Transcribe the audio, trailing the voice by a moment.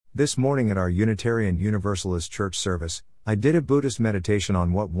This morning at our Unitarian Universalist Church service, I did a Buddhist meditation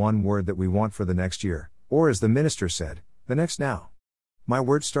on what one word that we want for the next year, or as the minister said, the next now. My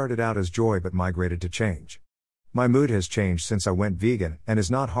word started out as joy but migrated to change. My mood has changed since I went vegan, and is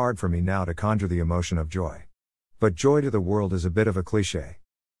not hard for me now to conjure the emotion of joy. But joy to the world is a bit of a cliché.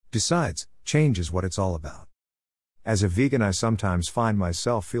 Besides, change is what it's all about. As a vegan, I sometimes find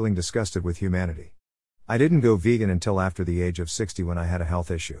myself feeling disgusted with humanity. I didn't go vegan until after the age of 60 when I had a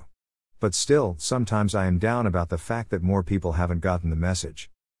health issue. But still, sometimes I am down about the fact that more people haven't gotten the message.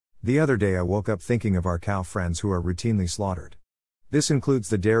 The other day I woke up thinking of our cow friends who are routinely slaughtered. This includes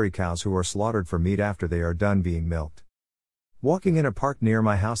the dairy cows who are slaughtered for meat after they are done being milked. Walking in a park near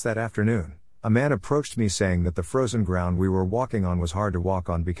my house that afternoon, a man approached me saying that the frozen ground we were walking on was hard to walk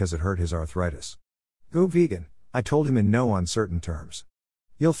on because it hurt his arthritis. Go vegan, I told him in no uncertain terms.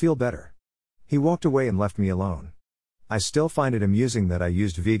 You'll feel better. He walked away and left me alone. I still find it amusing that I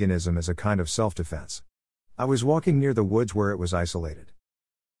used veganism as a kind of self-defense. I was walking near the woods where it was isolated.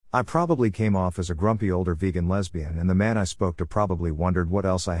 I probably came off as a grumpy older vegan lesbian, and the man I spoke to probably wondered what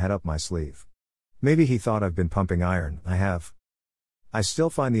else I had up my sleeve. Maybe he thought I've been pumping iron. I have. I still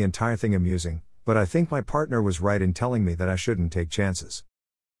find the entire thing amusing, but I think my partner was right in telling me that I shouldn't take chances.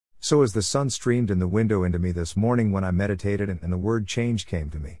 So as the sun streamed in the window into me this morning when I meditated and the word change came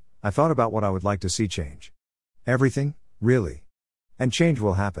to me, I thought about what I would like to see change. Everything, really. And change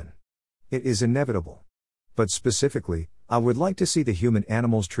will happen. It is inevitable. But specifically, I would like to see the human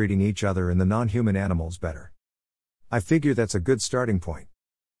animals treating each other and the non-human animals better. I figure that's a good starting point.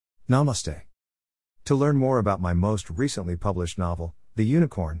 Namaste. To learn more about my most recently published novel, The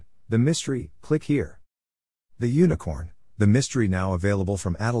Unicorn, The Mystery, click here. The Unicorn, The Mystery, now available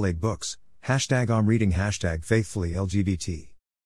from Adelaide Books, #I'm reading #faithfully LGBT.